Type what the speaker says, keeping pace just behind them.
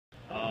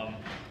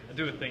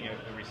do a thing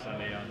every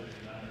Sunday on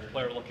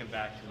player looking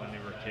back to when they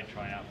were a kid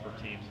trying out for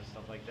teams and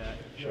stuff like that.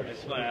 Sure. I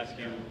just want to ask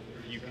you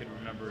if you could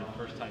remember the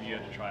first time you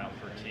had to try out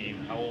for a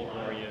team. How old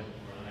were you,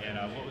 and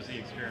what was the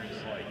experience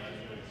like?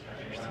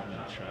 First time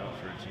I tried out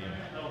for a team.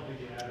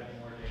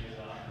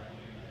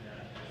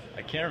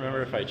 I can't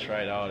remember if I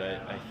tried out.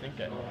 I think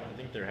there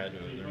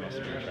must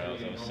have been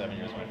trials. I was 7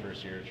 years my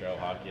first year of trial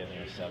hockey. I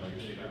think I was 7.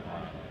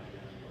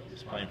 I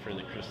was playing for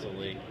the Crystal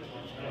Lake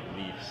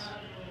Leafs.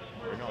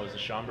 Or no, it was the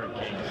Schaumburg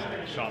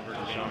Kings. Schaumburg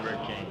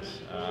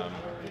Kings.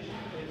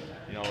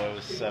 You know, I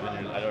was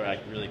 7. I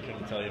really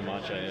couldn't tell you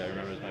much. I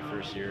remember it was my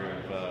first year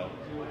of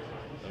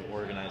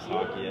organized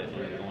hockey.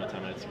 The only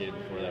time I'd skated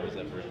before that was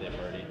that birthday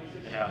party.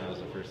 Yeah. And it was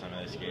the first time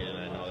I skated, and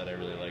I know that I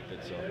really liked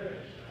it. So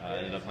I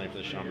ended up playing for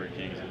the Schaumburg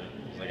Kings. And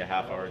it was like a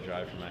half-hour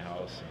drive from my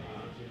house.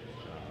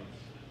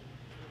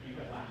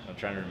 I'm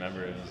trying to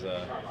remember. It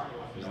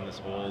was in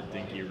this old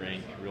dinky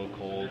rink, real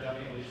cold.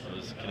 It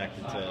was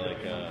connected to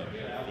like a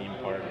theme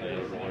park, like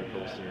a roller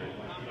coaster.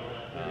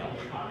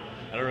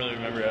 I don't really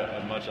remember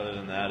much other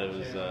than that. It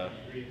was I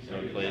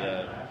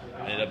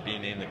ended up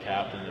being named the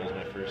captain. It was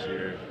my first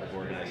year of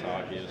organized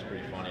hockey. It was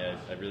pretty funny.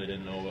 I really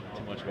didn't know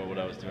too much about what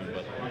I was doing,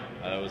 but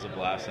it was a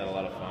blast. I had a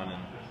lot of fun,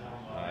 and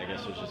I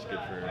guess it was just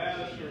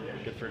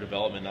good for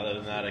development. Other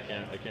than that, I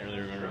can't really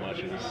remember much.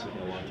 It was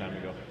a long time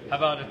ago. How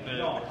about at the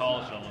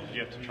college level? Did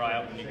you have to try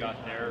out when you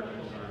got there, or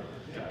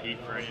compete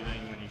for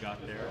anything when you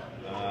got there?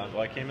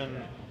 Well, I came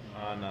in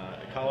on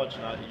college.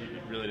 You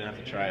really didn't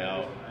have to try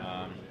out.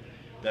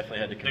 Definitely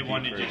had to compete. They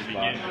wanted for you a to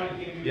spot.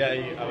 begin.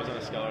 Yeah, I was on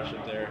a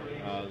scholarship there,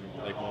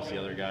 like most of the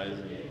other guys.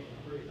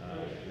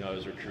 And, I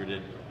was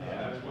recruited.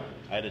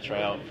 I had to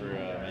try out for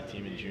my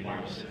team in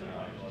juniors.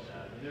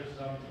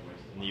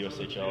 In the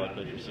USHL, I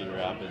played for Cedar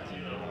Rapids,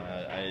 and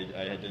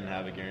I didn't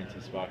have a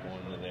guaranteed spot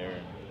going into there.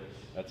 And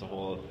that's a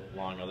whole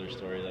long other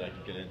story that I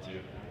could get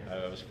into.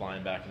 I was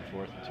flying back and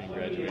forth between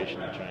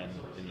graduation and trying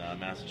in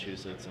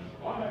Massachusetts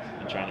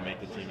and trying to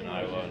make the team in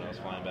Iowa, and I was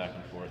flying back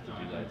and forth to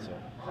do that. So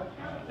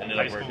ended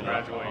up working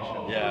out.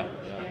 Graduation. Yeah.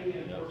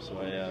 So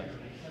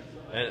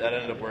that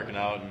ended up working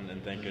out,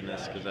 and thank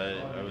goodness, because I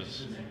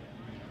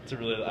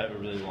have a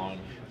really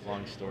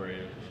long story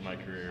of my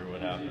career,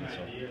 what happened.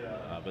 So,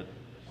 but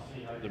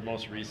the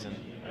most recent,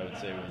 I would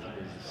say, was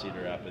the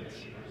Cedar Rapids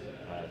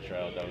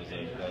tryout. That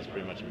was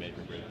pretty much a make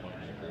or break point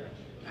in my career.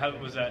 How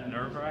was that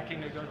nerve-wracking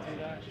to go through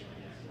that?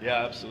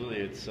 Yeah,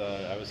 absolutely.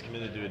 I was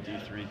committed to a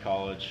D3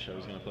 college. I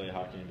was going to play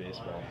hockey and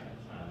baseball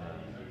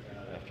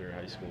after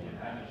high school. And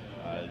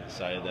I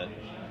decided that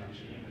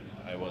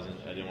I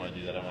didn't want to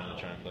do that. I wanted to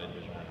try and play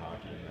Division I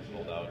hockey, and I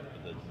pulled out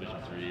of the Division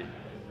III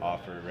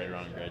offer right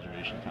around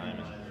graduation time.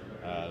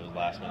 And it was a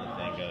last-minute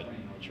thing. Got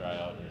a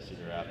tryout in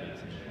Cedar Rapids,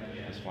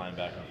 and I was flying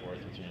back and forth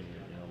between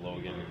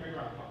Logan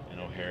and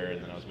O'Hare,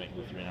 and then I was making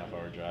the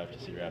 3.5-hour drive to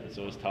Cedar Rapids.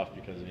 So it was tough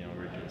because we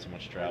were doing so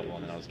much travel,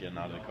 and then I was getting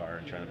out of the car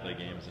and trying to play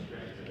games and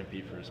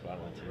compete for a spot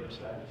on the team.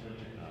 So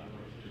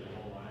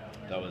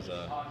that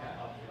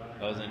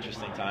was an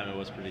interesting time. It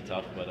was pretty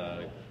tough, but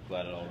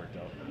glad it all worked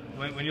out.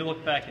 When you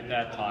look back at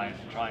that time,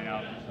 trying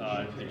out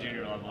the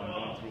junior level and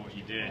going through what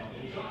you did,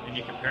 and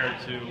you compare it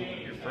to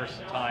your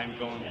first time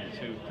going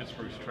to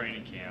Pittsburgh's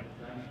training camp,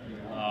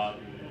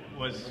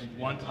 was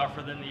one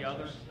tougher than the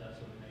other?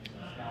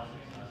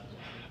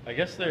 I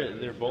guess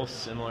they're both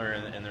similar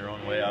in their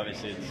own way.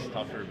 Obviously, it's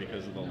tougher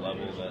because of the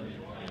level that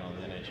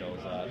the NHL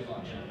is at.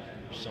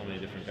 There's so many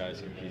different guys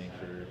competing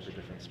for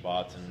different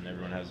spots, and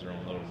everyone has their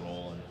own little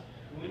role and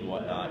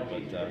whatnot.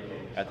 But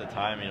at the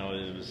time,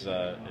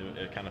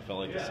 it kind of felt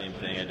like the same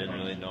thing. I didn't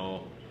really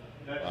know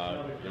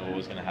what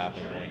was going to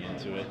happen going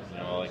into it.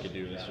 All I could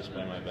do was just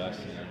play my best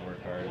and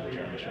work hard and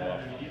try and show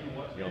off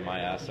my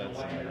assets.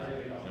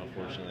 And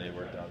fortunately, it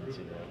worked out in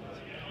Cedar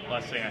Rapids.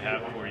 Last thing I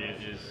have for you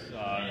is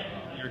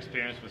your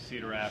experience with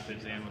Cedar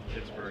Rapids and with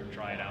Pittsburgh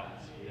trying out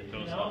at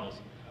those levels.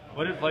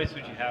 What advice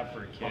would you have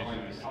for a kid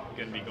who's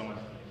going to be going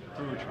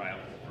through a tryout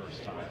for the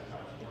first time?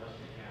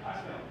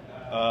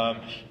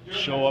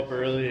 Show up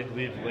early,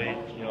 leave late.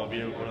 Be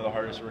one of the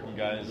hardest working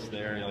guys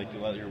there. You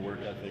let your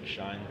work ethic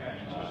shine.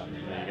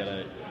 You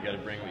gotta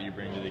bring what you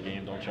bring to the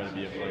game. Don't try to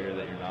be a player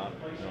that you're not.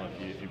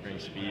 If you bring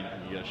speed,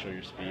 you gotta show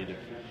your speed. If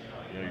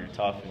you're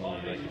tough and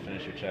you like to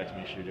finish your checks,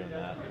 make sure you're doing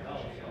that.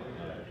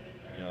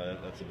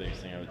 That's the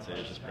biggest thing I would say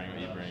is just bring what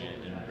you bring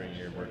and bring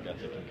your work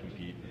ethic and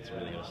compete. It's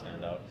really gonna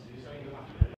stand out.